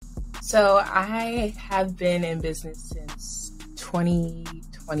So I have been in business since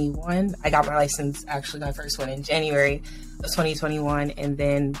 2021. I got my license, actually my first one in January of 2021. And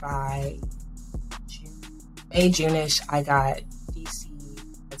then by June-ish, I got DC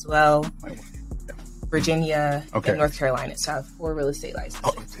as well, Virginia, and North Carolina. So I have 4 real estate licenses.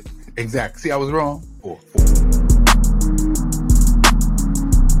 Oh, exactly. See, I was wrong. 4.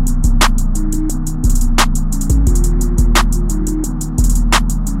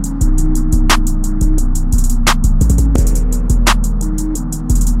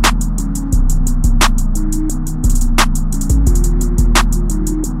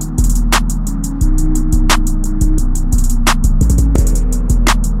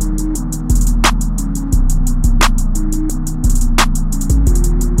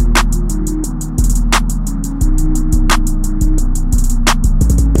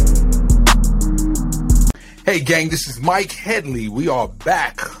 Hey gang, this is Mike Headley. We are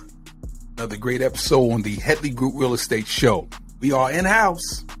back. Another great episode on the Headley Group Real Estate Show. We are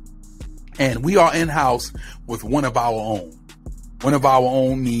in-house, and we are in-house with one of our own. One of our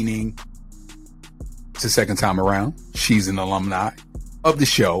own meaning it's the second time around. She's an alumni of the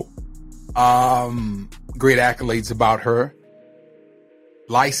show. Great accolades about her.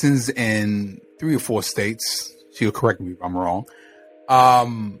 Licensed in 3 or 4 states. She'll correct me if I'm wrong.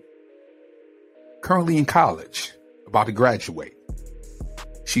 Currently in college, about to graduate.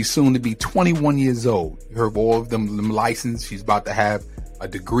 She's soon to be 21 years old. You heard all of them licensed. She's about to have a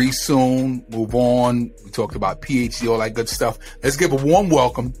degree soon, move on. We talked about PhD, all that good stuff. Let's give a warm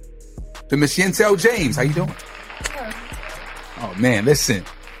welcome to Miss Yentell James. How you doing? Hello. Oh man, listen.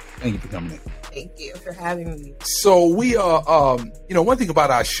 Thank you for coming in. Thank you for having me. So we are, one thing about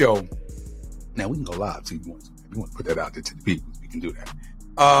our show, now we can go live, so if you want to put that out there to the people, we can do that.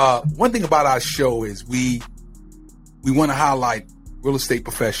 One thing about our show is we want to highlight real estate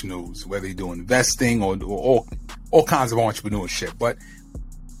professionals, whether you're doing investing or all kinds of entrepreneurship. But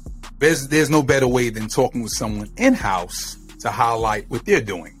there's no better way than talking with someone in-house to highlight what they're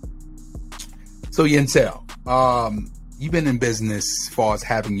doing. So Yentell, you've been in business as far as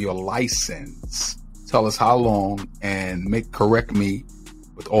having your license. Tell us how long, and correct me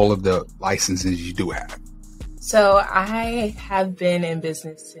with all of the licenses you do have. So I have been in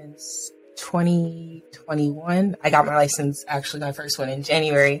business since 2021. I got my license, actually my first one in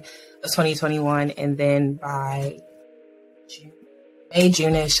January of 2021. And then by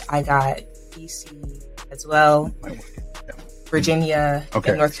June-ish, I got DC as well, Virginia,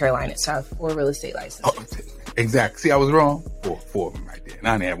 and North Carolina. So I have 4 real estate licenses. Oh, exactly. See, I was wrong. 4 of them right there. And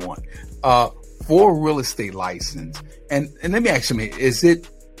I only have 1. 4 real estate license. And let me ask you, is it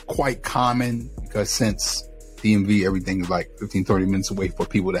quite common, because since DMV, everything is like 15, 30 minutes away for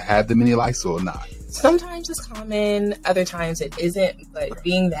people to have the mini license or not? Sometimes it's common, other times it isn't. But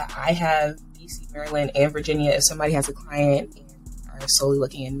being that I have DC, Maryland, and Virginia, if somebody has a client and are solely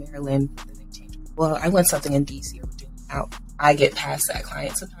looking in Maryland, then they change. Well, I want something in DC or Virginia out. I get past that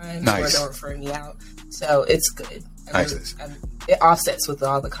client sometimes, or they'll refer me out. So it's good. Nice. It offsets with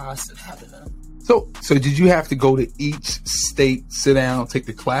all the costs of having them. So did you have to go to each state, sit down, take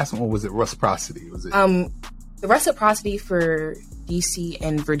the class, or was it reciprocity? The reciprocity for DC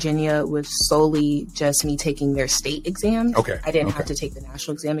and Virginia was solely just me taking their state exams. Okay. I didn't have to take the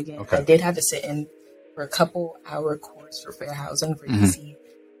national exam again. Okay. I did have to sit in for a couple-hour course for fair housing for DC.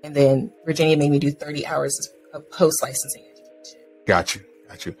 And then Virginia made me do 30 hours of post-licensing education. Got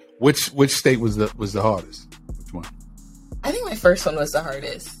you. Which state was the hardest? Which one? I think my first one was the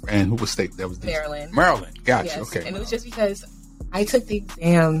hardest. And what state? That was DC? Maryland. Maryland. Gotcha. Yes. Okay. And it was just because I took the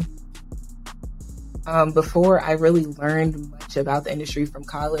exam before I really learned much about the industry from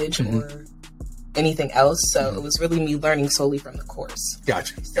college or anything else. So it was really me learning solely from the course.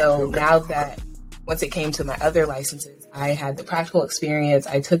 Gotcha. So now that once it came to my other licenses, I had the practical experience.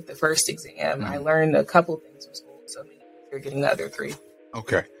 I took the first exam. I learned a couple things from school. So you're getting the other 3.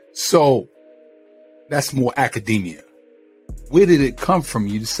 Okay. So that's more academia. Where did it come from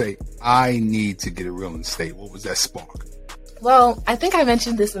you to say, I need to get a real estate? What was that spark? Well, I think I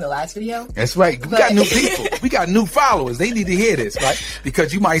mentioned this in the last video. That's right. We got new people. We got new followers. They need to hear this, right?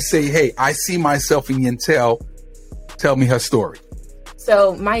 Because you might say, hey, I see myself in Yentell. Tell me her story.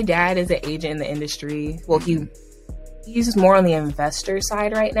 So my dad is an agent in the industry. Well, he's more on the investor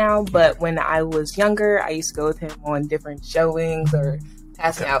side right now. But when I was younger, I used to go with him on different showings or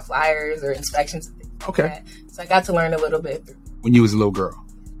passing out flyers or inspections and things like that. So I got to learn a little bit. When you was a little girl.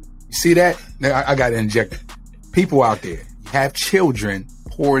 You see that? Now, I got to inject people out there. Have children,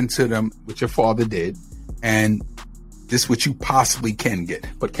 pour into them what your father did, and this is what you possibly can get.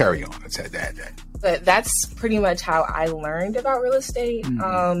 But carry on. Let's add that. But that's pretty much how I learned about real estate.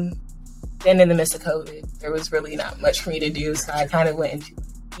 then in the midst of COVID, there was really not much for me to do. So I kind of went into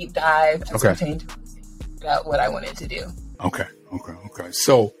a deep dive as it pertained to about what I wanted to do. Okay.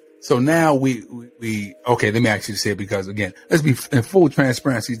 So now we okay, let me actually say it, because again, let's be in full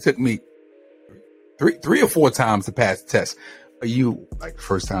transparency. It took me three or four times to pass the test. Are you like the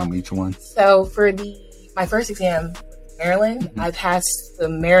first time each one? So for my first exam, Maryland, I passed the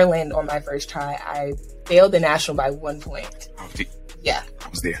Maryland on my first try. I failed the national by 1 point. Oh, gee. Yeah. I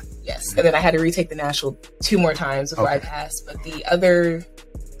was there. Yes. And then I had to retake the national 2 more times before I passed. But the other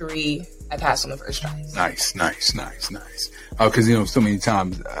 3, I passed on the first try. Nice. Because, so many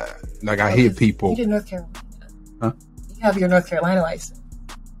times, like I hear people. You did North Carolina. Huh? You have your North Carolina license.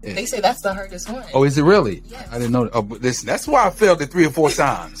 Yeah. They say that's the hardest one. Oh, is it really? Yes. I didn't know. Oh, but listen, that's why I failed it 3 or 4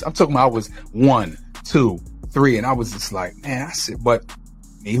 times. I'm talking about I was 1, 2, 3, and I was just like, man, I said, but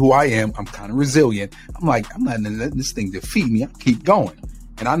me, who I am, I'm kind of resilient. I'm like, I'm not letting this thing defeat me. I keep going.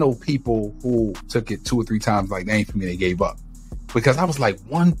 And I know people who took it 2 or 3 times, like, that ain't for me, they gave up. Because I was like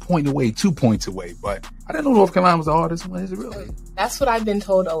 1 point away, 2 points away. But I didn't know North Carolina was the hardest one. Is it really? That's what I've been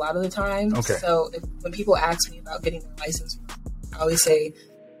told a lot of the time. Okay. So when people ask me about getting their license, I always say,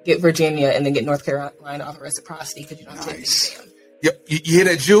 get Virginia and then get North Carolina off of reciprocity because you don't have to take the exam. Yep. You hear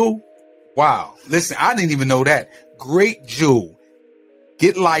that, Jewel? Wow. Listen, I didn't even know that. Great, Jewel.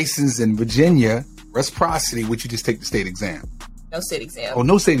 Get licensed in Virginia, reciprocity, which you just take the state exam. No state exam. Oh,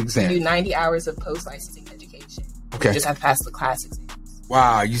 no state exam. You do 90 hours of post-licensing education. Okay. You just have to pass the class exam.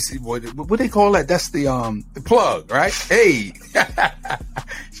 Wow. You see, what they call that? That's the plug, right? Hey.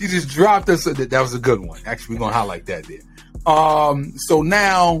 She just dropped us. That was a good one. Actually, we're going to highlight that there. So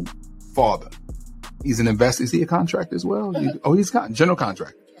now, father, he's an investor. Is he a contractor as well? He's general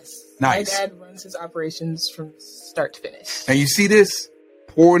contractor. Yes. Nice. My dad runs his operations from start to finish. And you see this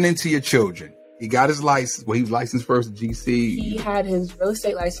pouring into your children. He got his license. Well, he was licensed first at GC. He had his real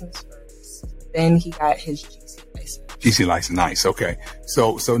estate license first. Then he got his GC license. GC license. Nice. Okay.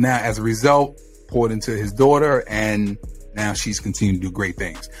 So now as a result, poured into his daughter, and now she's continuing to do great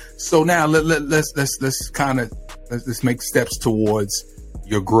things. So now let's make steps towards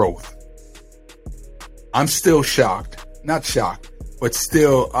your growth. I'm still shocked, not shocked, but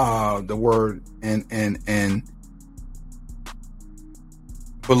still the word and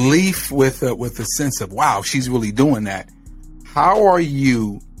belief with a sense of, wow, she's really doing that. How are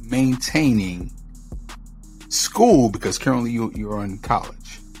you maintaining school? Because currently you're in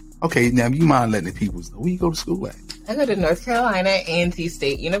college. Okay, now you mind letting the people know where you go to school at? I go to North Carolina A&T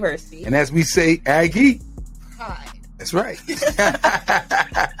State University. And as we say, Aggie. Pride. That's right.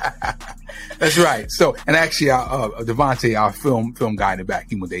 That's right. So, and actually, Devontae, our film guy in the back,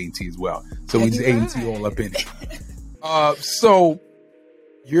 he went to A&T as well. So we just A&T all up in it. So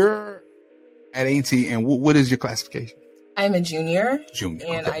you're at A&T, and what is your classification? I'm a junior. Junior.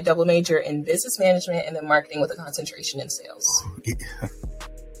 And okay. I double major in business management and then marketing with a concentration in sales.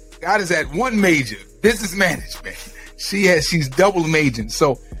 God is at one major, business management. She's double majoring.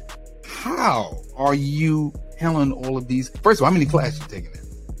 So how are you handling all of these? First of all, how many classes are you taking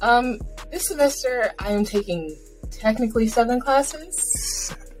now? This semester I am taking technically 7 classes.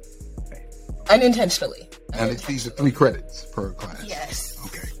 7. Okay. Unintentionally. And these are 3 credits per class. Yes.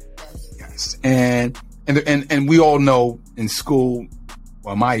 Okay. Yes. And we all know in school,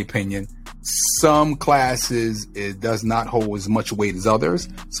 well, in my opinion, some classes it does not hold as much weight as others.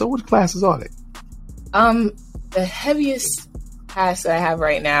 So what classes are they? The heaviest class that I have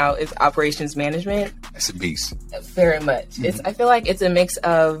right now is operations management. That's a beast. Very much. Mm-hmm. I feel like it's a mix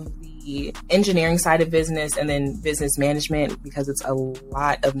of the engineering side of business and then business management because it's a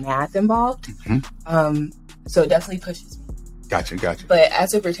lot of math involved. Mm-hmm. So it definitely pushes me. Gotcha. But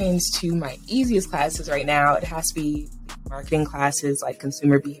as it pertains to my easiest classes right now, it has to be marketing classes like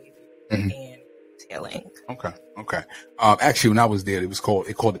consumer behavior and detailing. Okay. Actually, when I was there, they called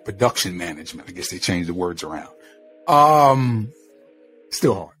it production management. I guess they changed the words around.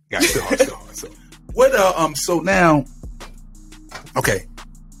 Still hard. Yeah, still hard. So what? So now, okay.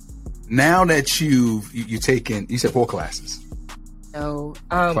 Now that you've taken, you said 4 classes. So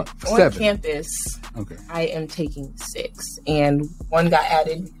on 7. campus, okay, I am taking 6, and 1 got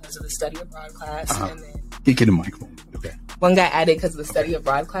added because of the study abroad class, and then get the microphone. Okay, 1 got added because of the study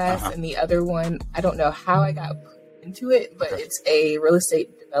abroad class, and the other one, I don't know how I got put into it, but it's a real estate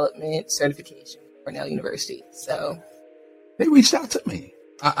development certification at Cornell University. So they reached out to me.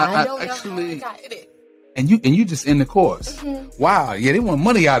 I don't actually know how I got it. And you just in the course. Mm-hmm. Wow, yeah, they want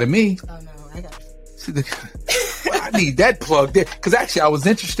money out of me. Oh no, I got it. Well, I need that plug there because actually I was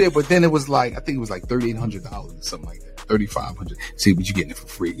interested, but then it was like I think it was like $3,800 or something like that. $3,500. See, but you're getting it for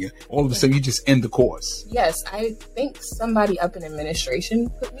free. Yeah. All of a sudden, you just end the course. Yes, I think somebody up in administration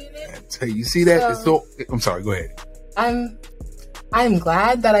put me in it. I tell you, see that? So, I'm sorry. Go ahead. I'm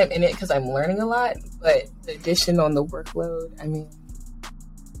glad that I'm in it because I'm learning a lot. But the addition on the workload, I mean,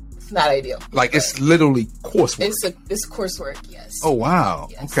 it's not ideal. Like, it's literally coursework. It's coursework. Yes. Oh wow.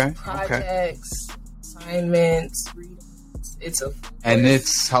 Yes. Okay. Projects, assignments, readings. It's a. And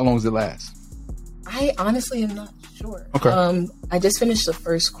it's how long does it last? I honestly am not sure. Okay. I just finished the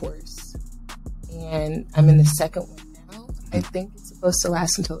first course, and I'm in the second one now. I think it's supposed to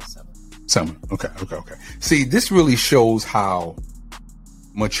last until the summer. Summer. Okay. See, this really shows how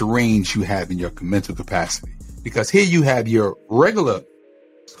much range you have in your mental capacity, because here you have your regular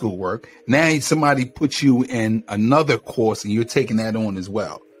schoolwork. Now somebody puts you in another course, and you're taking that on as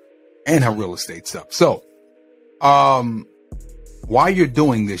well, and her real estate stuff. So, while you're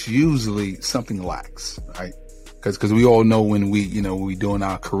doing this, usually something lacks, right? Because we all know when we doing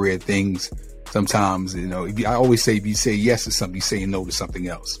our career things, sometimes, I always say, if you say yes to something, you're saying no to something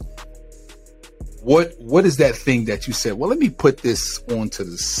else. What is that thing that you said, well, let me put this onto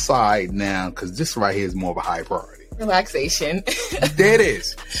the side now, because this right here is more of a high priority? Relaxation. There it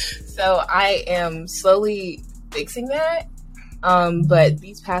is. So I am slowly fixing that. But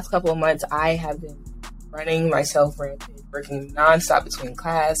these past couple of months, I have been running myself rampant, working nonstop between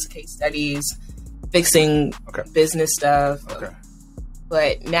class, case studies, fixing business stuff. Okay.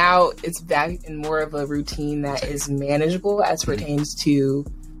 But now it's back in more of a routine that is manageable as pertains to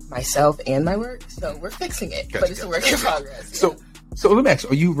myself and my work. So we're fixing it, but it's a work in progress. So let me ask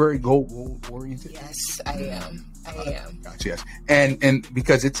you, are you very goal oriented? Yes, I am. Gotcha. Yes. And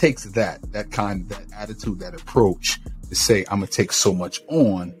because it takes that attitude, that approach to say, I'm going to take so much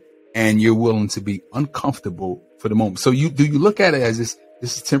on, and you're willing to be uncomfortable for the moment. So do you look at it as this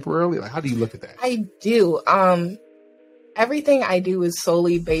is temporarily? Like, how do you look at that? I do. Everything I do is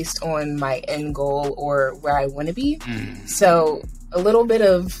solely based on my end goal or where I want to be. So a little bit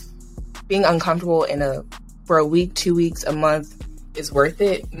of being uncomfortable for a week, 2 weeks, a month is worth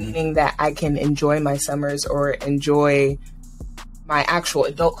it, meaning that I can enjoy my summers or enjoy my actual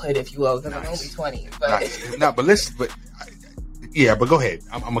adulthood, if you will, because I'm only 20. But but go ahead.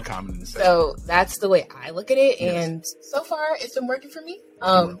 I'm a comment in the second. So that's the way I look at it, and so far it's been working for me.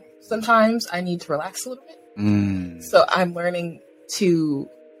 Sometimes I need to relax a little bit. So I'm learning to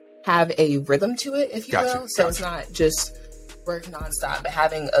have a rhythm to it, if you will. So it's not just work nonstop, but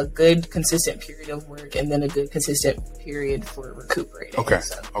having a good consistent period of work and then a good consistent period for recuperating. Okay.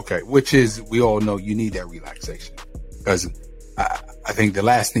 Which is, we all know you need that relaxation, because I think the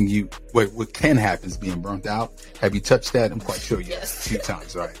last thing what can happen is being burnt out. Have you touched that? I'm quite sure yes. A few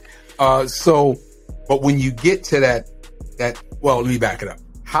times, right? But when you get to that, well, let me back it up.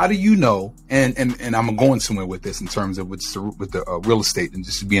 How do you know, and I'm going somewhere with this in terms of with the real estate and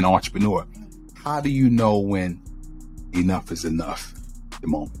just being an entrepreneur, how do you know when enough is enough at the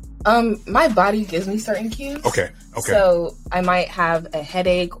moment? My body gives me certain cues. Okay. So I might have a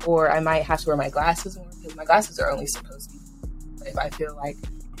headache, or I might have to wear my glasses more, because my glasses are only supposed to be. If I feel like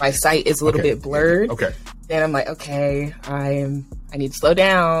my sight is a little bit blurred, then I'm like, okay, I need to slow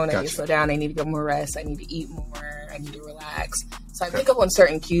down. I need to slow down. I need to get more rest. I need to eat more. I need to relax. So I pick up on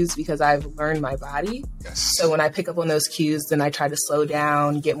certain cues because I've learned my body. Yes. So when I pick up on those cues, then I try to slow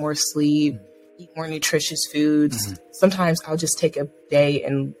down, get more sleep, eat more nutritious foods. Sometimes I'll just take a day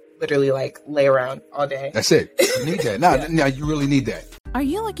and literally lay around all day. That's it. You need that. Now you really need that. Are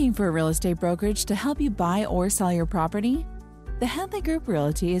you looking for a real estate brokerage to help you buy or sell your property? The Headley Group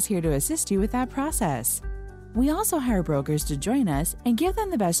Realty is here to assist you with that process. We also hire brokers to join us and give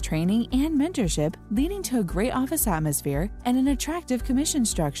them the best training and mentorship, leading to a great office atmosphere and an attractive commission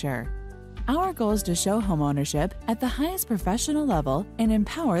structure. Our goal is to show homeownership at the highest professional level and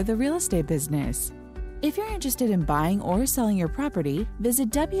empower the real estate business. If you're interested in buying or selling your property, visit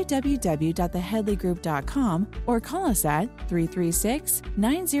www.theheadleygroup.com or call us at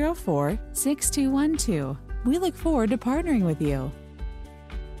 336-904-6212. We look forward to partnering with you.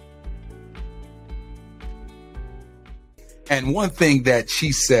 And one thing that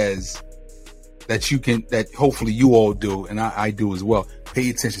she says that hopefully you all do, and I do as well, pay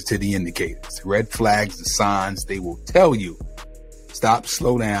attention to the indicators, red flags, the signs. They will tell you, stop,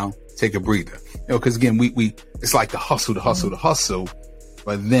 slow down, take a breather. Because again, we it's like the hustle,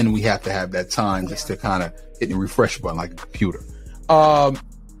 but then we have to have that time just to kind of hit the refresh button like a computer.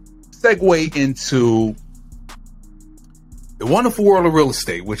 Segue into the wonderful world of real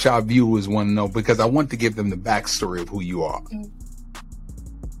estate, which our viewers want to know, because I want to give them the backstory of who you are.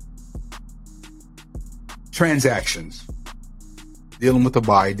 Transactions, dealing with the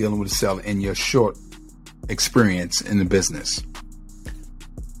buyer, dealing with the seller in experience in the business,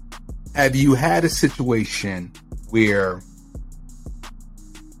 have you had a situation where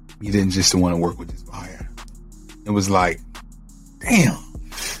you didn't just want to work with this buyer? It was like, damn,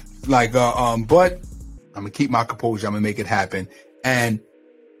 like, but I'm gonna keep my composure. I'm gonna make it happen. And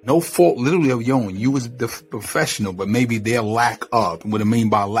no fault literally of your own. You was the professional, but maybe their lack of, what I mean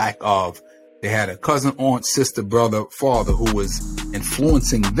by lack of, they had a cousin, aunt, sister, brother, father who was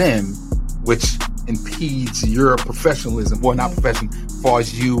influencing them, which impedes your professionalism, or not professional, as far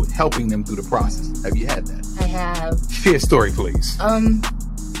as you helping them through the process. Have you had that? I have. Share a story, please.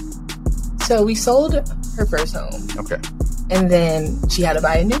 So we sold her first home. Okay. And then she had to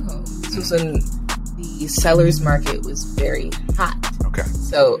buy a new home. This was when the seller's market was very hot. Okay.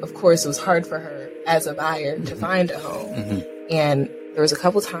 So, of course, it was hard for her as a buyer to find a home. And there was a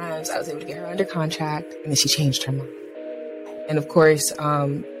couple times I was able to get her under contract, and then she changed her mind. And, of course,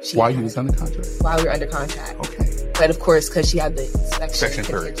 while you was under contract? While we were under contract. Okay. But, of course, because she had the section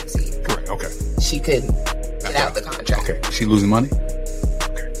contingency. Correct. Okay. She could get out the contract. Okay. Was she losing money?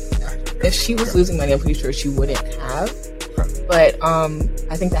 If she was losing money, I'm pretty sure she wouldn't have. Okay. But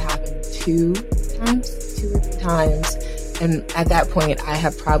I think that happened 2 or 3 times. And at that point, I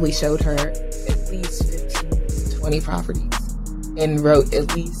have probably showed her at least 15, 20 properties and wrote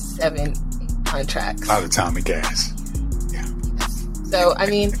at least 7, 8 contracts. Out of time and gas. Yeah. So, I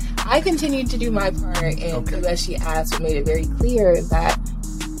mean, I continued to do my part, and so that she asked, it made it very clear that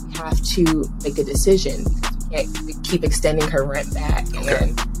we have to make a decision because we can't keep extending her rent back.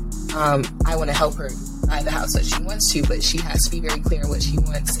 And I want to help her buy the house that she wants to, but she has to be very clear on what she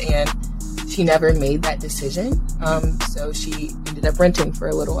wants. And she never made that decision. So she ended up renting for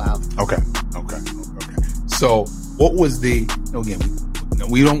a little while. Okay. So what was the, again,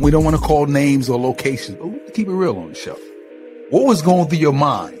 we don't want to call names or locations, but we keep it real on the show. What was going through your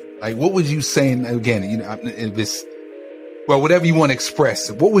mind? Like, what was you saying? Again, if it's, well, whatever you want to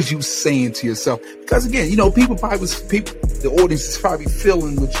express, what was you saying to yourself? Because again, the audience is probably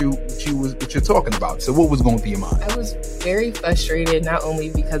feeling what you're talking about. So what was going through your mind? I was very frustrated, not only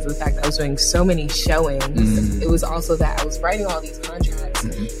because of the fact that I was doing so many showings, it was also that I was writing all these contracts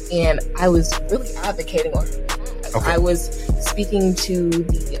and I was really advocating on her behalf. I was speaking to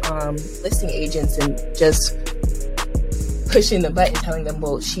the listing agents and just pushing the button, telling them,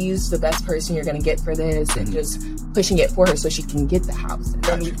 well, she's the best person you're going to get for this, and just pushing it for her so she can get the house. And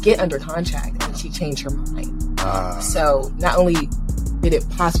then we get under contract, and she changed her mind. So not only did it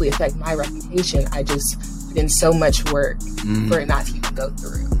possibly affect my reputation, I just put in so much work for it not to even go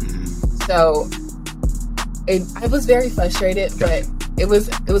through. So I was very frustrated, but it was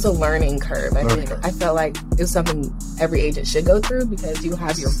a learning curve. I mean, I felt like it was something every agent should go through, because you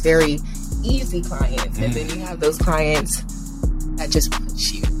have your very easy clients, and then you have those clients that just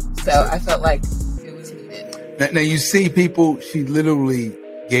push you. So I felt like it was needed. Now you see, people, she literally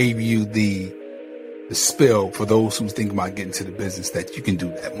gave you the spill for those who think about getting to the business, that you can do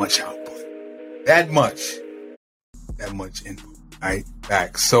that much output, that much input, right?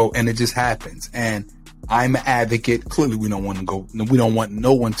 Back. So, and it just happens. And I'm an advocate. Clearly, we don't want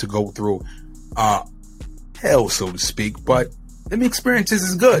no one to go through hell, so to speak. But them experiences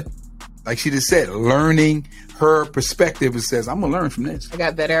is good. Like she just said, learning her perspective. It says, I'm gonna learn from this. I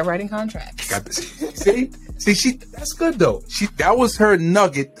got better at writing contracts. See, that's good though. That was her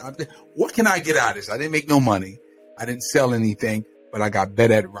nugget. What can I get out of this? I didn't make no money. I didn't sell anything, but I got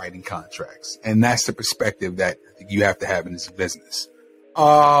better at writing contracts. And that's the perspective that I think you have to have in this business.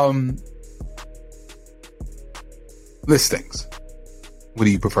 Listings. What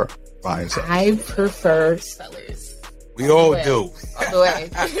do you prefer? Buying sellers? I prefer sellers. We all do. All the way.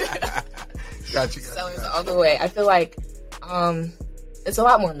 Gotcha. Sellers all the way. I feel like it's a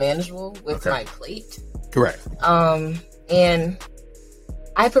lot more manageable with my plate. Correct. And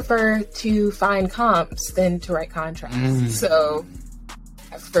I prefer to find comps than to write contracts. So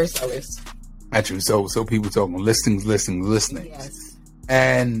I prefer sellers. Actually, so people talking listings. Yes.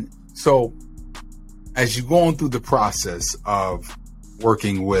 And so as you're going through the process of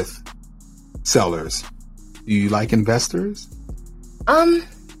working with sellers, do you like investors?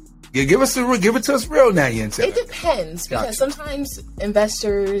 Yeah, give it to us real now, Yentell. It depends, because sometimes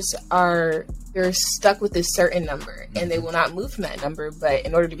investors they're stuck with this certain number and they will not move from that number. But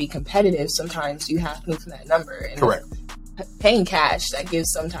in order to be competitive, sometimes you have to move from that number. And correct. Paying cash, that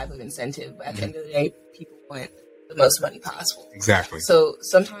gives some type of incentive. But at the end of the day, people want the most money possible. Exactly. So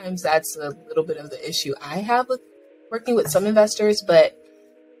sometimes that's a little bit of the issue I have with working with some investors, but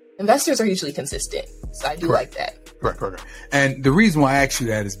investors are usually consistent. So I do like that. Correct. And the reason why I ask you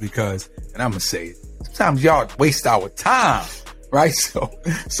that is because, and I'm going to say it, sometimes y'all waste our time right? So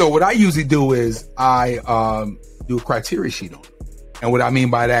what I usually do is I do a criteria sheet on it. And what I mean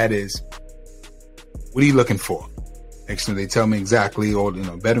by that is, what are you looking for? Actually, they tell me exactly, or,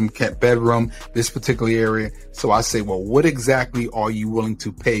 bedroom, this particular area. So I say, well, what exactly are you willing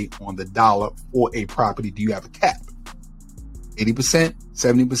to pay on the dollar for a property? Do you have a cap? 80%,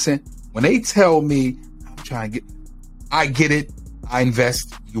 70%? When they tell me, I get it, I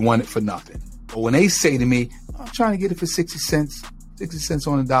invest, you want it for nothing. But when they say to me, I'm trying to get it for 60 cents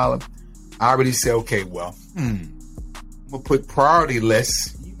on the dollar, I already say, okay, well, I'm going to put priority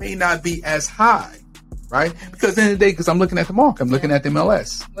lists. You may not be as high, right? Because at the end of the day, because I'm looking at the market, I'm looking at the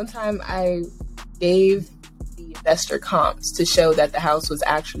MLS. One time I gave the investor comps to show that the house was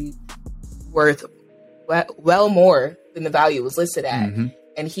actually worth well more than the value it was listed at. Mm-hmm.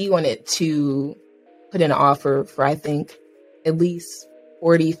 And he wanted to put in an offer for, I think, at least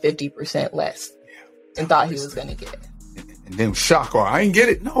 40-50% less and thought he was going to get it. And then shock, I didn't get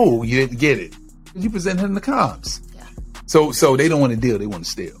it. No, you didn't get it. You presented in the comps. Yeah. So they don't want to deal. They want to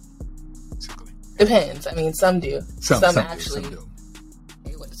steal. Basically. Depends. I mean, some do. Some actually do.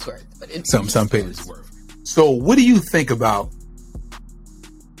 Pay what it's worth. But some pay what it's worth. So what do you think about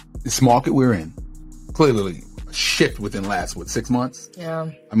this market we're in? Clearly a shift within the last, 6 months? Yeah.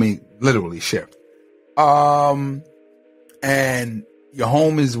 I mean, literally shift. And your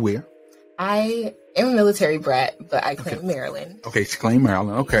home is where? I am a military brat, but I claim Maryland. Okay, she claimed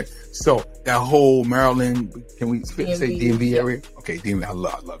Maryland. Okay. So that whole Maryland, can we say DMV area? Okay, DMV. I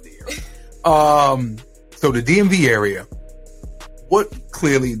love the area. So the DMV area, what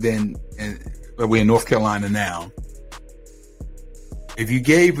clearly then, and we're in North Carolina now, if you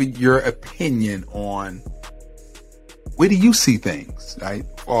gave your opinion on where do you see things, right?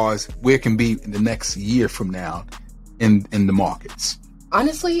 As far as where it can be in the next year from now in the markets.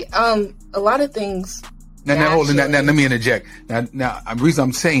 Honestly, a lot of things. Now, let me interject. Now, the reason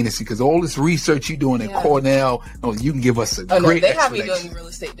I'm saying this is because all this research you're doing at Cornell, you can give us a great they have me doing real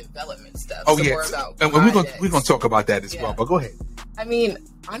estate development stuff. Oh, yeah. And we're going to talk about that as well, but go ahead. I mean,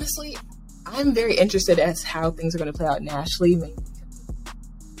 honestly, I'm very interested as how things are going to play out nationally. Maybe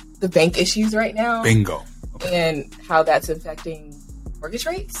the bank issues right now. Bingo. Okay. And how that's affecting mortgage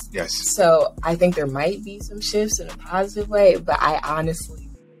rates. Yes. So I think there might be some shifts in a positive way, but I honestly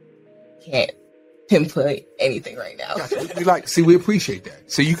can't pinpoint anything right now. Gotcha. We appreciate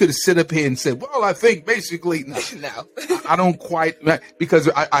that. So you could have sit up here and said, well, I think basically, no. I don't quite, because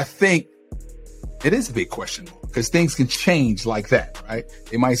I think it is a big question because things can change like that, right?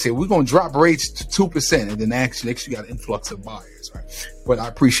 They might say, we're going to drop rates to 2%, and then next you got an influx of buyers, right? But I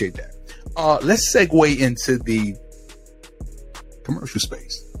appreciate that. Let's segue into the commercial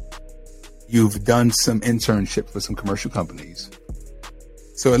space. You've done some internship for some commercial companies.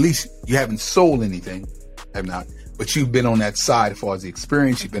 So at least you haven't sold anything, have not, but you've been on that side as far as the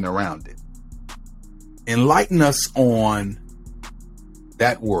experience, you've been around it. Enlighten us on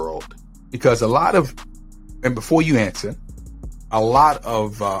that world, because and before you answer, a lot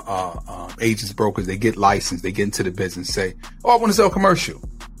of agents, brokers, they get licensed, they get into the business, say, I want to sell commercial.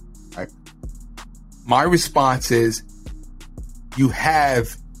 Right? My response is, you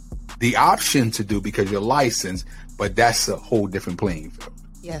have the option to do because you're licensed, but that's a whole different playing field.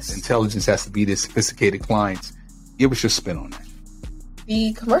 Yes. Intelligence has to be the sophisticated clients. Give us your spin on that.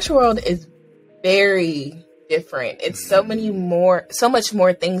 The commercial world is very different. It's so much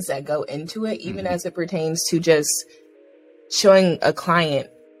more things that go into it, even as it pertains to just showing a client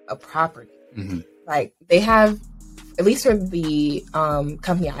a property. Mm-hmm. Like they have, at least for the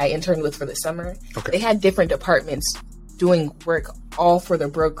company I interned with for the summer, they had different departments doing work all for the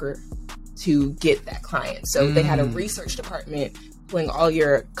broker to get that client. So they had a research department doing all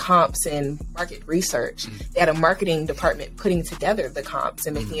your comps and market research. They had a marketing department putting together the comps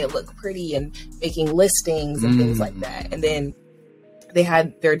and making it look pretty and making listings and things like that. And then they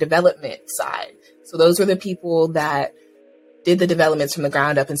had their development side. So those were the people that did the developments from the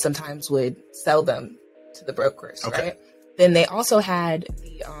ground up and sometimes would sell them to the brokers, right? Then they also had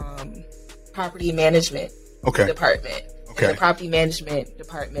the property management department. And the property management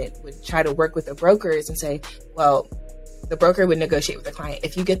department would try to work with the brokers and say, well, the broker would negotiate with the client.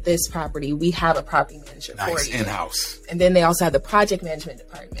 If you get this property, we have a property manager for you. In-house. And then they also had the project management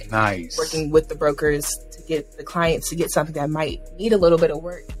department. Nice. Working with the brokers to get the clients to get something that might need a little bit of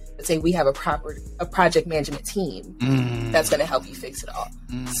work. But say we have a project management team that's going to help you fix it all.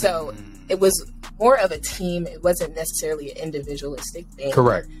 So it was more of a team. It wasn't necessarily an individualistic thing.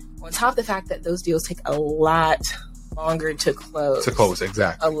 Correct. On top of the fact that those deals take a lot longer to close.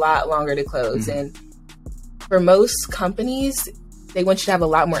 Exactly. A lot longer to close. And for most companies, they want you to have a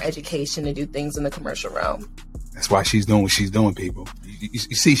lot more education to do things in the commercial realm. That's why she's doing what she's doing, people. You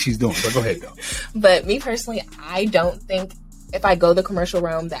see she's doing. But go ahead, though. But me personally, I don't think if I go the commercial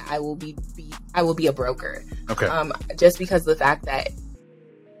realm that I will be a broker. Okay. Just because of the fact that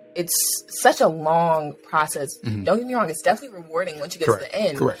it's such a long process. Mm-hmm. Don't get me wrong, it's definitely rewarding once you get to the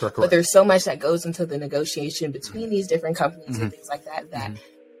end. Correct. But there's so much that goes into the negotiation between these different companies and things like that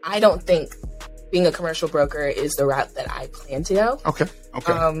I don't think being a commercial broker is the route that I plan to go. Okay.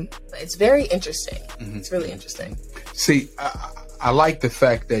 But it's very interesting. It's really interesting. See, I like the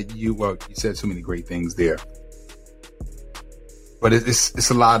fact that you said so many great things there. But it's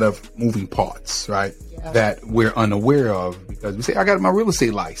a lot of moving parts, right? Yeah. That we're unaware of because we say, I got my real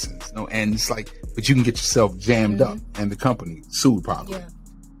estate license. And it's like, but you can get yourself jammed up and the company sued probably. Yeah.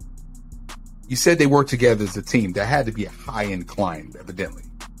 You said they work together as a team. That had to be a high-end client, evidently.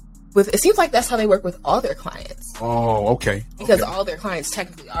 It seems like that's how they work with all their clients. Oh, okay. Because all their clients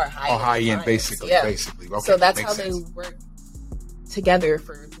technically are high-end. Basically. Yeah. Basically. Okay. So that's how they work together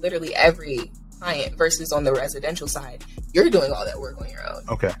for literally every client versus on the residential side, you're doing all that work on your own.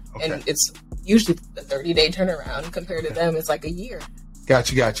 Okay. And it's usually a 30-day turnaround compared to them. It's like a year.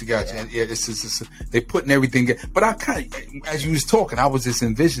 Gotcha. Yeah. And it's just, they putting everything in. But I kind of, as you was talking, I was just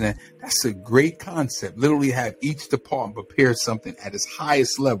envisioning, that's a great concept. Literally have each department prepare something at its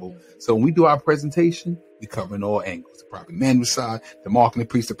highest level. So when we do our presentation, we covering all angles. The property management side, the marketing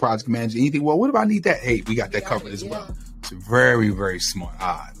piece, the project manager, anything. Well, what if I need that? Hey, we got that covered as well. It's very, very smart.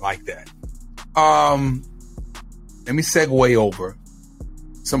 I like that. Let me segue over.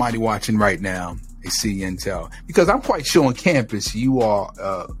 Somebody watching right now, they see Yentell. Because I'm quite sure on campus, you are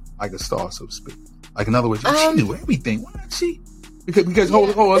like a star, so to speak. Like, in other words, she knew everything. Why not she? Because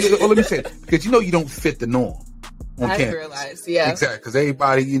hold on, let me say it. Because you don't fit the norm on campus. I realized, yeah. Exactly. Because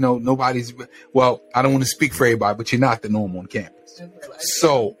everybody, nobody's, well, I don't want to speak for everybody, but you're not the norm on campus.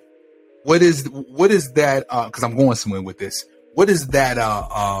 So, what is that, because I'm going somewhere with this. What is that,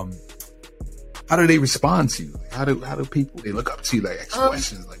 how do they respond to you? How do people, they look up to you, like, ask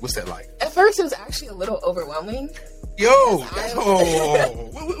questions? Like, what's that like? At first, it was actually a little overwhelming.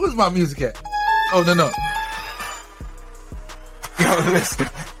 Where's my music at? Oh, no. Yo, listen.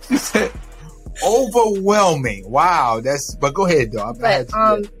 She said, overwhelming. Wow. But go ahead, though.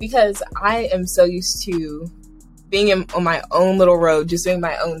 Because I am so used to being on my own little road, just doing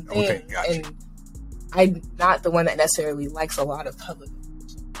my own thing. Okay, gotcha. And I'm not the one that necessarily likes a lot of public.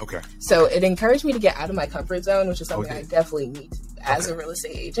 Okay. So it encouraged me to get out of my comfort zone, which is something I definitely need to do as a real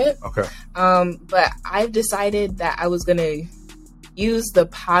estate agent. Okay. But I've decided that I was going to use the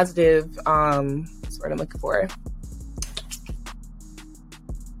positive, what's the word I'm looking for?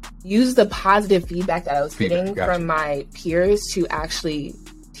 Use the positive feedback that I was getting from my peers to actually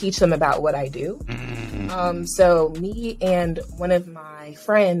teach them about what I do. Mm-hmm. So me and one of my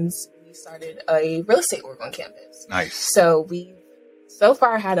friends, we started a real estate org on campus. Nice. So we've so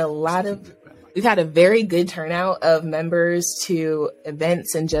far we've had a very good turnout of members to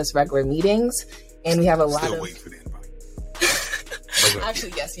events and just regular meetings. And we have a lot of... wait for the invite.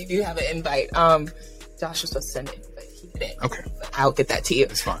 Actually, yes, you do have an invite. Josh was supposed to send it, but he didn't. Okay. I'll get that to you.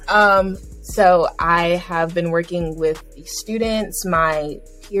 It's fine. So I have been working with the students, my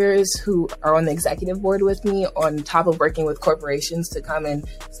peers who are on the executive board with me, on top of working with corporations to come and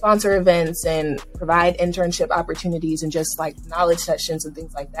sponsor events and provide internship opportunities and just like knowledge sessions and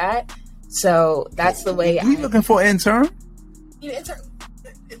things like that. So that's the way. We looking for an intern? Need an intern.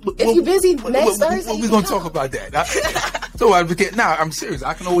 If you're busy next Thursday, we're going to talk about that. So I'm serious.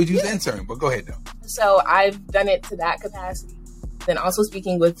 I can always use an intern, but go ahead though. So I've done it to that capacity. Then also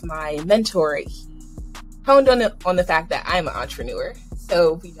speaking with my mentor, he honed on the fact that I'm an entrepreneur,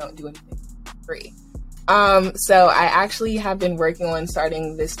 so we don't do anything for free. So I actually have been working on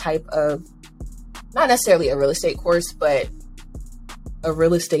starting this type of, not necessarily a real estate course, but a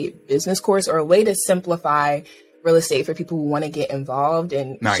real estate business course, or a way to simplify real estate for people who want to get involved,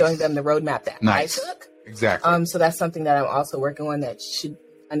 and showing them the roadmap that I took. Exactly. So that's something that I'm also working on that should be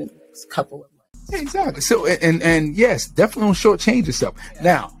done in the next couple of months. Exactly. So, and yes, definitely don't shortchange yourself. Yeah.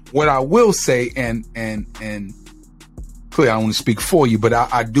 Now, what I will say, and clearly I don't want to speak for you, but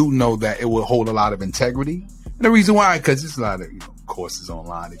I do know that it will hold a lot of integrity. And the reason why, because there's a lot of courses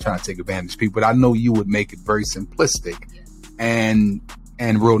online. They're trying to take advantage of people, but I know you would make it very simplistic and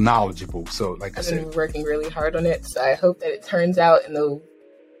real knowledgeable. So, like I said, I've been working really hard on it. So I hope that it turns out in the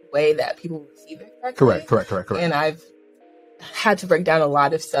way that people receive it correctly. Correct. And I've had to break down a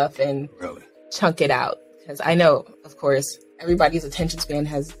lot of stuff and chunk it out, because I know, of course, everybody's attention span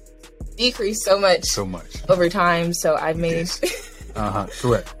has decreased so much over time. So I've made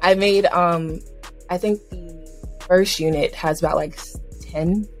correct. I made I think the first unit has about like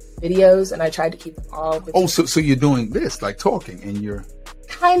 10 videos, and I tried to keep them all. Oh, so you're doing this, like talking, and you're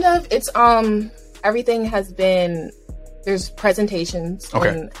kind of. It's everything has been. There's presentations,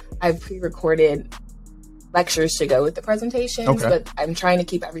 and I've pre-recorded lectures to go with the presentations, but I'm trying to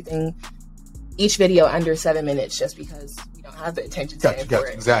keep everything, each video under 7 minutes, just because we don't have the attention span for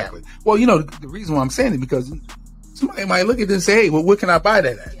it. Exactly. Yeah. Well, the reason why I'm saying it because somebody might look at this and say, "Hey, well, where can I buy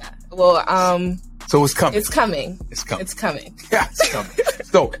that at?" Yeah. Well, so it's coming. It's coming. It's coming. It's coming. Yeah, it's coming.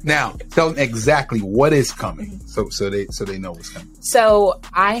 So now, tell them exactly what is coming, so they know what's coming. So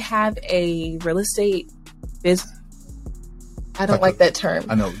I have a real estate business. I don't like that term.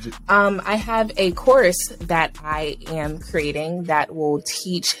 I know. I have a course that I am creating that will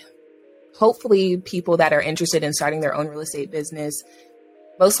teach, hopefully, people that are interested in starting their own real estate business,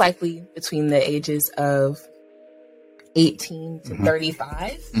 most likely between the ages of 18 to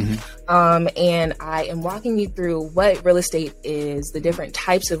 35. And I am walking you through what real estate is, the different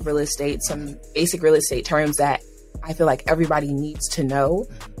types of real estate, some basic real estate terms that I feel like everybody needs to know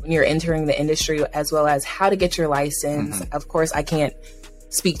when you're entering the industry, as well as how to get your license. Of course, I can't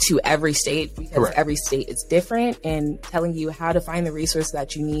speak to every state because every state is different, and telling you how to find the resources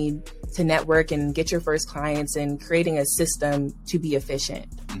that you need to network and get your first clients, and creating a system to be efficient.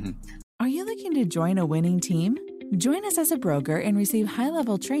 Are you looking to join a winning team? Join us as a broker and receive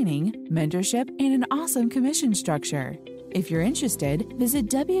high-level training, mentorship, and an awesome commission structure. If you're interested, visit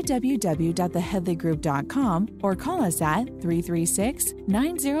www.theheadleygroup.com or call us at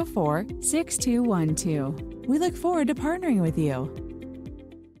 336-904-6212. We look forward to partnering with you.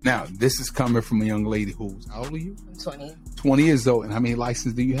 Now, this is coming from a young lady who's, how old are you? I'm 20. 20 years old. And how many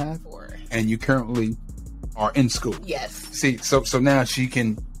licenses do you have? 4. And you currently are in school. Yes. See, so now she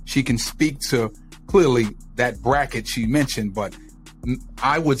can speak to clearly that bracket she mentioned, but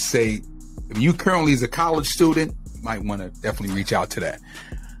I would say if you currently is a college student, you might want to definitely reach out to that.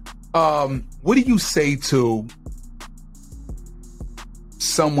 What do you say to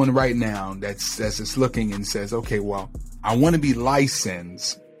someone right now that's just looking and says, okay, well, I want to be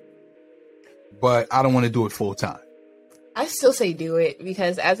licensed, but I don't want to do it full time? I still say do it,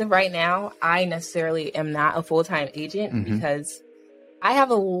 because as of right now, I necessarily am not a full-time agent because I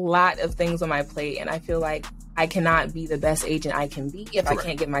have a lot of things on my plate, and I feel like I cannot be the best agent I can be if I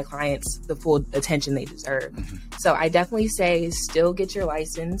can't give my clients the full attention they deserve. So I definitely say still get your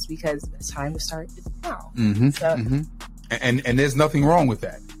license, because the time to start is now. And there's nothing wrong with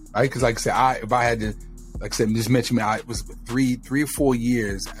that, right? Because like I said, if I had to, like I said, just mention me, it was three or 4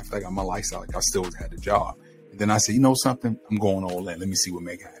 years after I got my license, like I still had a job. And then I said, you know something, I'm going all in. Let me see what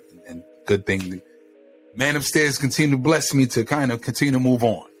make happen. And good thing, man upstairs continue to bless me to kind of continue to move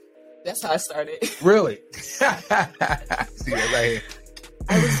on. That's how I started. Really? See that right here.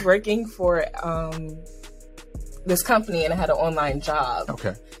 I was working for this company, and I had an online job.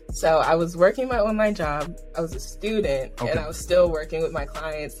 Okay. So I was working my online job. I was a student, and I was still working with my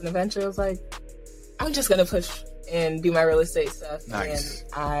clients. And eventually I was like, I'm just going to push and do my real estate stuff. Nice.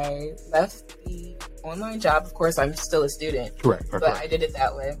 And I left the online job. Of course, I'm still a student. Correct. But I did it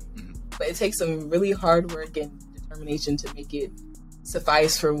that way. But it takes some really hard work and determination to make it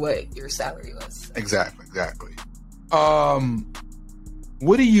suffice for what your salary was. Exactly.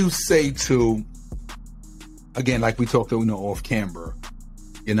 What do you say to, again, like we talked off camera,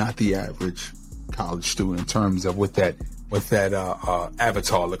 you're not the average college student in terms of what that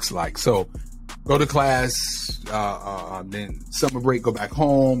avatar looks like. So go to class, then summer break, go back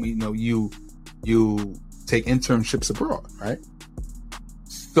home, you take internships abroad, right?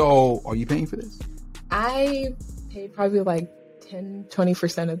 So are you paying for this? I paid probably like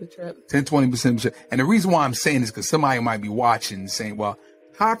 10-20% of the trip. 10-20%. And the reason why I'm saying this because somebody might be watching and saying, well,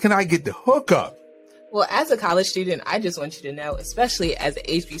 how can I get the hookup? Well, as a college student, I just want you to know, especially as an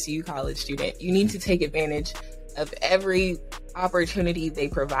HBCU college student, you need to take advantage of every opportunity they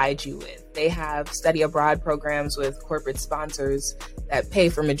provide you with. They have study abroad programs with corporate sponsors that pay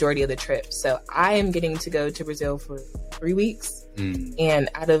for majority of the trip. So I am getting to go to Brazil for 3 weeks. And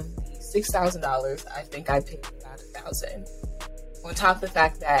out of the $6,000, I think I paid about $1,000. On top of the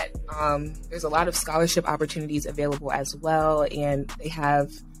fact that there's a lot of scholarship opportunities available as well. And they have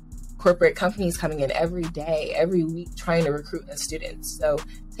corporate companies coming in every day, every week, trying to recruit a student. So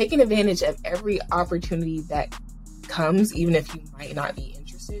taking advantage of every opportunity that comes, even if you might not be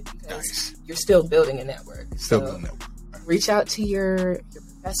interested, because you're still building a network. Reach out to your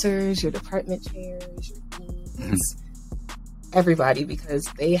professors, your department chairs, your deans, everybody, because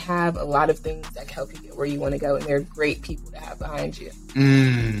they have a lot of things that can help you get where you want to go, and they're great people to have behind you.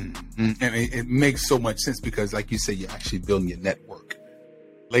 And it makes so much sense because, like you say, you're actually building your network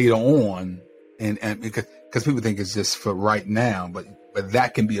later on, and because people think it's just for right now, but but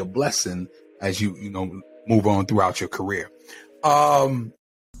that can be a blessing as you move on throughout your career.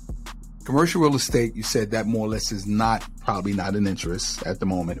 Commercial real estate, you said that more or less is probably not an interest at the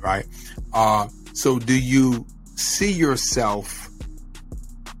moment, right? So do you see yourself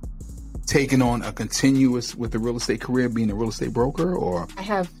taking on a continuous with the real estate career, being a real estate broker, or? I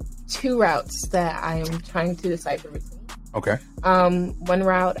have 2 routes that I am trying to decipher between. Okay. One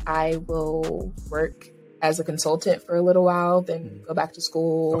route, I will work as a consultant for a little while, then go back to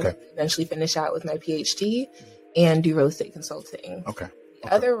school, eventually finish out with my PhD and do real estate consulting. Okay.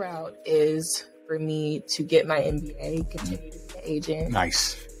 The other route is for me to get my MBA, continue to be an agent.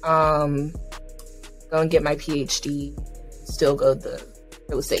 Nice. Go and get my PhD, still go the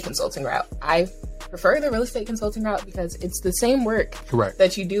real estate consulting route. I prefer the real estate consulting route because it's the same work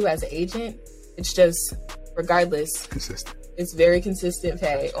that you do as an agent. It's just, regardless, consistent. It's very consistent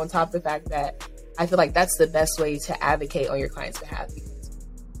pay, on top of the fact that I feel like that's the best way to advocate on your client's behalf. Because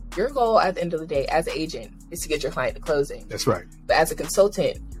your goal at the end of the day as an agent is to get your client to closing. That's right. But as a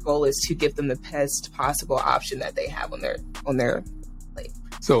consultant, your goal is to give them the best possible option that they have on their plate.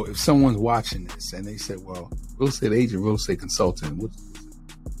 So if someone's watching this and they say, well, real estate agent, real estate consultant,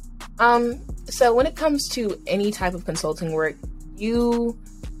 so when it comes to any type of consulting work, you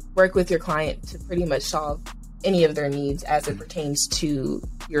work with your client to pretty much solve any of their needs as it pertains to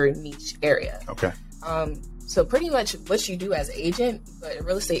your niche area. Okay. So pretty much what you do as an agent, but a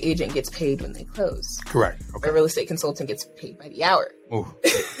real estate agent gets paid when they close. Correct. Okay. A real estate consultant gets paid by the hour. Oh,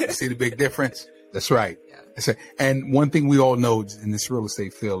 you see the big difference? That's right. Yeah. That's right. And one thing we all know in this real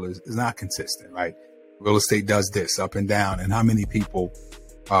estate field is not consistent, right? Real estate does this up and down, and how many people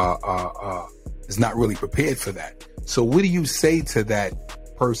is not really prepared for that. So what do you say to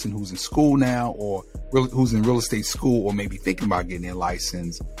that person who's in school now, or who's in real estate school, or maybe thinking about getting their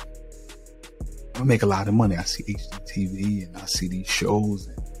license? I make a lot of money. I see HGTV and I see these shows,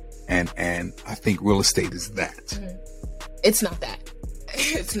 and I think real estate is that. Mm-hmm. It's not that.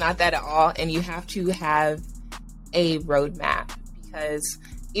 It's not that at all. And you have to have a roadmap, because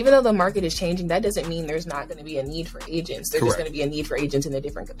even though the market is changing, that doesn't mean there's not going to be a need for agents. There's just going to be a need for agents in a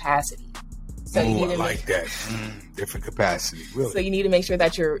different capacity. So you need to like that. Different capacity. Really. So you need to make sure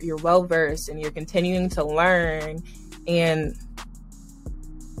that you're well versed and you're continuing to learn. And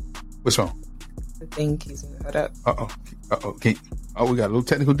what's wrong? The thing keeps me hold up. We got a little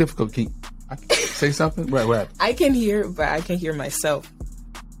technical difficulty. I can say something? Right. I can hear, but I can hear myself.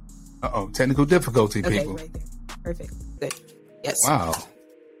 Technical difficulty, people. Okay, right there. Perfect. Good. Yes. Wow.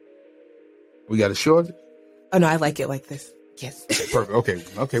 We got a short? Oh, no, I like it like this. Yes. Okay,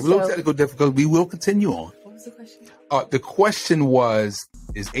 perfect. Okay. We're a little technical difficulty. We will continue on. What was the question? The question was,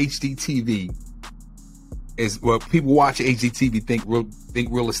 is HGTV, people watch HGTV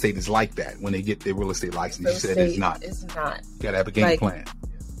think real estate is like that when they get their real estate license? You said it's not. It's not. You got to have a game plan.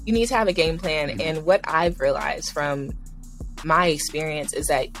 You need to have a game plan. Mm-hmm. And what I've realized from my experience is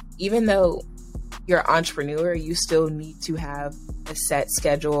that even though you're an entrepreneur, you still need to have a set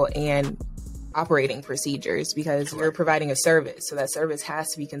schedule and operating procedures, because you're providing a service. So that service has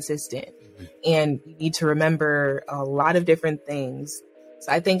to be consistent. Mm-hmm. And you need to remember a lot of different things.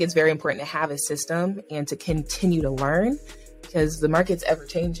 So I think it's very important to have a system and to continue to learn, because the market's ever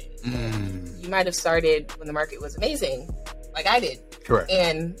changing. You might have started when the market was amazing, like I did. Correct.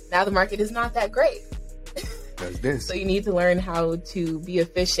 And now the market is not that great. That's this. So you need to learn how to be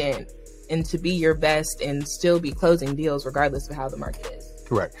efficient and to be your best and still be closing deals regardless of how the market is.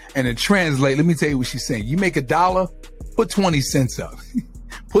 Correct. And to translate, let me tell you what she's saying. You make $1, put 20 cents up.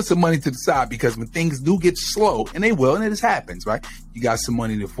 Put some money to the side, because when things do get slow, and they will, and it just happens, right? You got some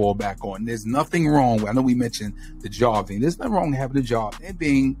money to fall back on. There's nothing wrong. I know we mentioned the job thing. There's nothing wrong with having a job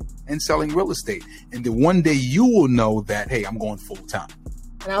and selling real estate. And then one day you will know that, hey, I'm going full time.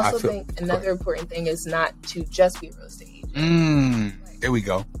 And I also think another important thing is not to just be a real estate agent. There we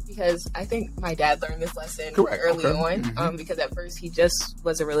go. Because I think my dad learned this lesson early on. Mm-hmm. Because at first he just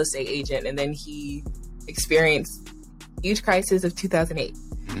was a real estate agent, and then he experienced huge crisis of 2008.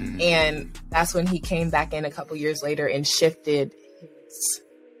 And that's when he came back in a couple years later and shifted his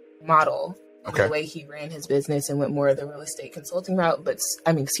model of the way he ran his business and went more of the real estate consulting route,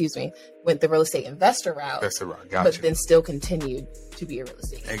 went the real estate investor route. Gotcha. But then still continued to be a real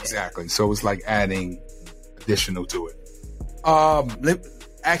estate agent. Exactly. So it's like adding additional to it.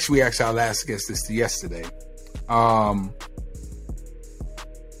 We asked our last guest this yesterday. Hopefully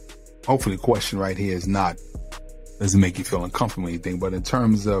the question right here doesn't make you feel uncomfortable or anything, but in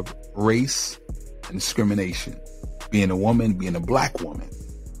terms of race and discrimination, being a woman, being a black woman,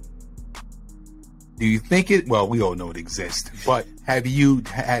 do you think we all know it exists, but have you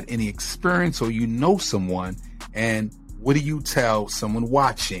had any experience, or someone, and what do you tell someone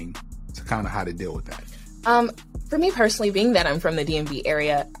watching to kind of how to deal with that? For me personally, being that I'm from the DMV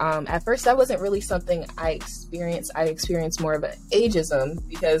area, at first that wasn't really something I experienced. I experienced more of an ageism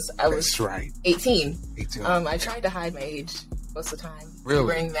because I was 18. I tried to hide my age most of the time. Really?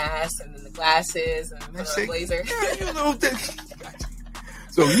 Wearing masks and then the glasses and the blazer. Yeah, you know that.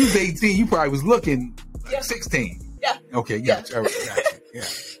 So you was 18, you probably was looking like 16. Yeah. Okay, gotcha. All right, gotcha. Yeah.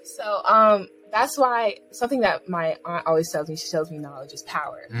 So, that's why something that my aunt always tells me, she tells me knowledge is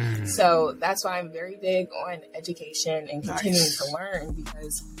power. So that's why I'm very big on education and continuing to learn,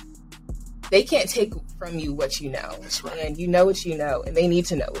 because they can't take from you what you know. That's right. And you know what you know, and they need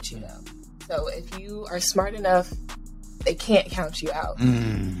to know what you know. So if you are smart enough, they can't count you out.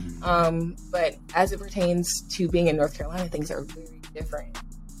 But as it pertains to being in North Carolina, things are very different.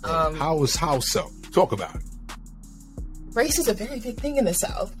 How so? Talk about it. Race is a very big thing in the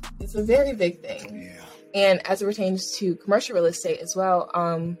South. It's a very big thing. Yeah. And as it pertains to commercial real estate as well,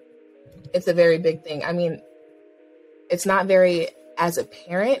 it's a very big thing. I mean, it's not very as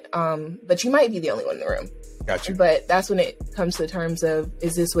apparent, but you might be the only one in the room. Gotcha. But that's when it comes to terms of,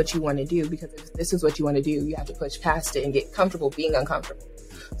 is this what you want to do? Because if this is what you want to do, you have to push past it and get comfortable being uncomfortable.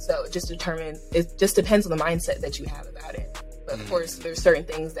 So it just depends on the mindset that you have about it. But of course, there's certain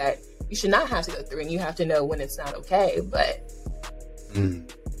things that you should not have to go through, and you have to know when it's not okay. But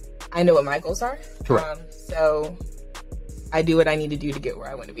I know what my goals are. Correct. So I do what I need to do to get where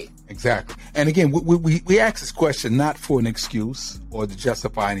I want to be. Exactly. And again, we ask this question not for an excuse or to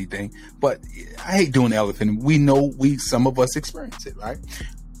justify anything, but I hate doing the elephant. We know some of us experience it, right?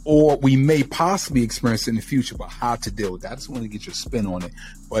 Or we may possibly experience it in the future, but how to deal with that. I just want to get your spin on it.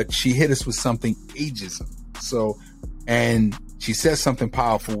 But she hit us with something, ageism. So, and she says something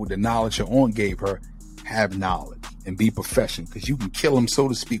powerful with the knowledge her aunt gave her. Have knowledge and be professional, because you can kill them, so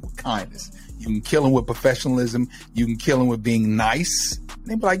to speak, with kindness. You can kill them with professionalism. You can kill them with being nice. And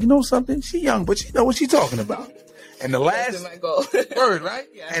they be like, you know something? She young, but she know what she's talking about. And the last my goal. word, right?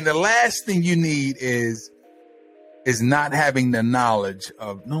 Yeah. And the last thing you need is not having the knowledge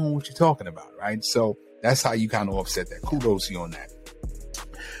of knowing what you're talking about, right? So that's how you kind of offset that. Kudos to you on that.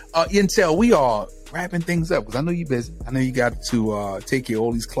 Yentell, we are wrapping things up because I know you're busy. I know you got to take care of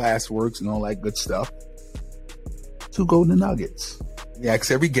all these classworks and all that good stuff. 2 golden nuggets. We ask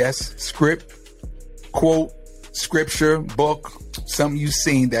every guest, script, quote, scripture, book, something you've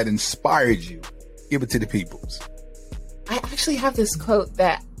seen that inspired you. Give it to the peoples. I actually have this quote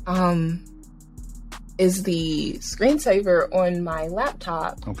that is the screensaver on my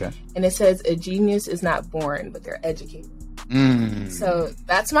laptop. Okay. And it says, a genius is not born, but they're educated. So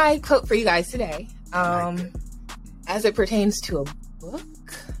that's my quote for you guys today. As it pertains to a book,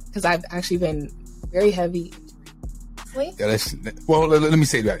 because I've actually been very heavy. Yeah, well, let me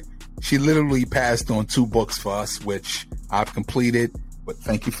say that. She literally passed on 2 books for us, which I've completed, but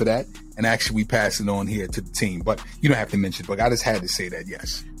thank you for that. And actually, we pass it on here to the team, but you don't have to mention the book. I just had to say that,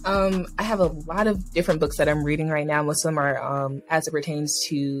 yes. I have a lot of different books that I'm reading right now. Most of them are as it pertains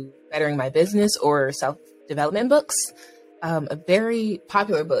to bettering my business or self-development books. A very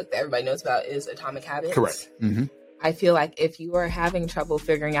popular book that everybody knows about is Atomic Habits. Correct. Mm-hmm. I feel like if you are having trouble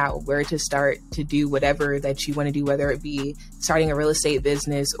figuring out where to start to do whatever that you want to do, whether it be starting a real estate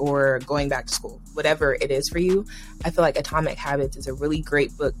business or going back to school, whatever it is for you, I feel like Atomic Habits is a really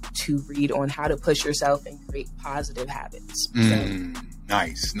great book to read on how to push yourself and create positive habits.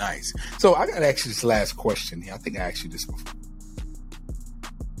 Nice. So I got to ask you this last question here. I think I asked you this before.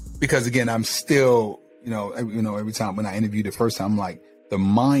 Because again, I'm still, every time when I interview the first time, I'm like, the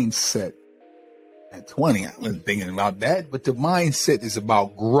mindset at 20, I wasn't thinking about that, but the mindset is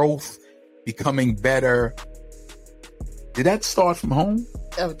about growth, becoming better. Did that start from home?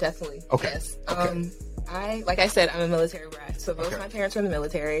 Oh, definitely. Okay. Yes. Okay. Like I said, I'm a military brat. So both my parents were in the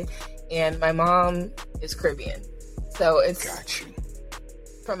military, and my mom is Caribbean. So it's got you.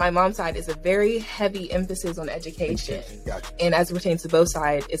 From my mom's side, it's a very heavy emphasis on education. Gotcha. And as it pertains to both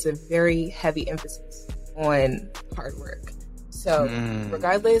sides, it's a very heavy emphasis on hard work. So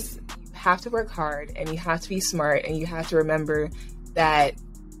regardless, you have to work hard and you have to be smart and you have to remember that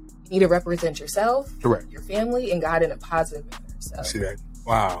you need to represent yourself, correct, your family, and God in a positive manner. So. I see that.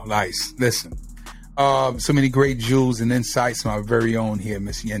 Wow, nice. Listen, so many great jewels and insights from our very own here,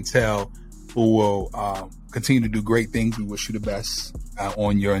 Miss Yentell, who will continue to do great things. We wish you the best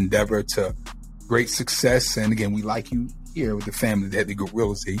on your endeavor to great success. And again, we like you here with the family that Headley Group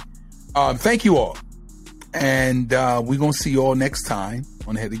Realty. Thank you all. And we're going to see you all next time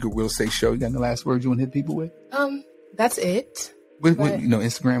on the Headley Group Real Estate Show. You got any last words you want to hit people with? That's it. With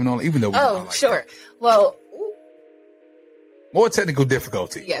Instagram and all, even though. Sure. That. Well, more technical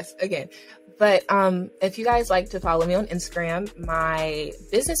difficulty. Yes, again. But if you guys like to follow me on Instagram, my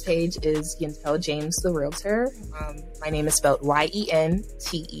business page is Yentell James the Realtor. My name is spelled Yentell.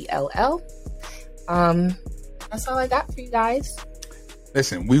 That's all I got for you guys.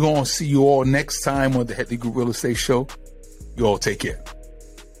 Listen, we're going to see you all next time on the Headley Group Real Estate Show. You all take care.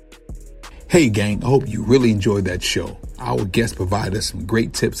 Hey, gang, I hope you really enjoyed that show. Our guests provided us some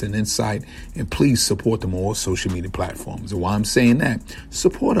great tips and insight, and please support them on all social media platforms. And while I'm saying that,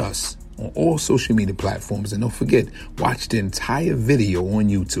 support us on all social media platforms. And don't forget, watch the entire video on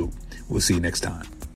YouTube. We'll see you next time.